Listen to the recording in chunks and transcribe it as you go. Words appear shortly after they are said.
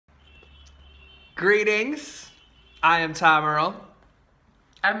Greetings. I am Tom Earl.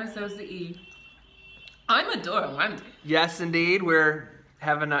 I'm Esosa E. I'm Adaora and Nwandu. Yes, indeed. We're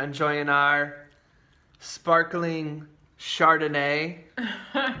enjoying our sparkling Chardonnay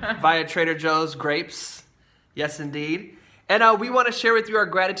via Trader Joe's grapes. Yes, indeed. And we want to share with you our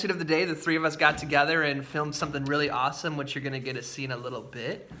gratitude of the day. The three of us got together and filmed something really awesome, which you're going to get to see in a little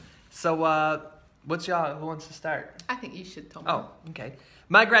bit. So, who wants to start? I think you should, Tom. Oh, okay.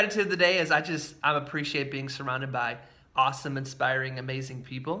 My gratitude of the day is I appreciate being surrounded by awesome, inspiring, amazing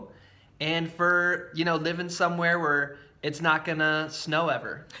people. And for, living somewhere where it's not going to snow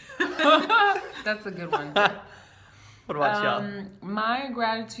ever. That's a good one. What about y'all? My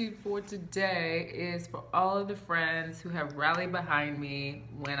gratitude for today is for all of the friends who have rallied behind me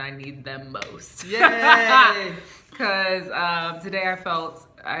when I need them most. Yay! Because today I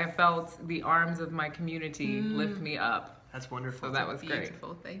felt the arms of my community lift me up. That's wonderful. So that was great.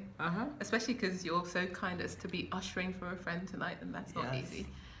 Beautiful thing. Uh-huh. Especially because you're so kind as to be ushering for a friend tonight, and that's not Yes. easy.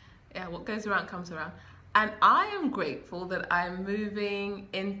 Yeah, what goes around comes around. And I am grateful that I'm moving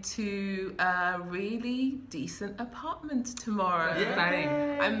into a really decent apartment tomorrow. That's exciting.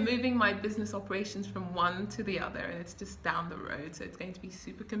 I'm moving my business operations from one to the other, and it's just down the road, so it's going to be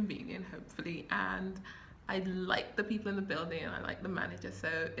super convenient, hopefully. And I like the people in the building, and I like the manager, so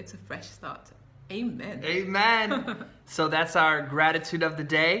it's a fresh start. Amen. Amen. So that's our gratitude of the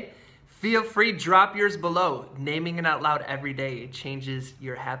day. Feel free, drop yours below. Naming it out loud every day, it changes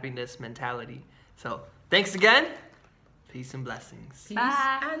your happiness mentality. So thanks again. Peace and blessings. Peace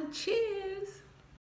and cheers.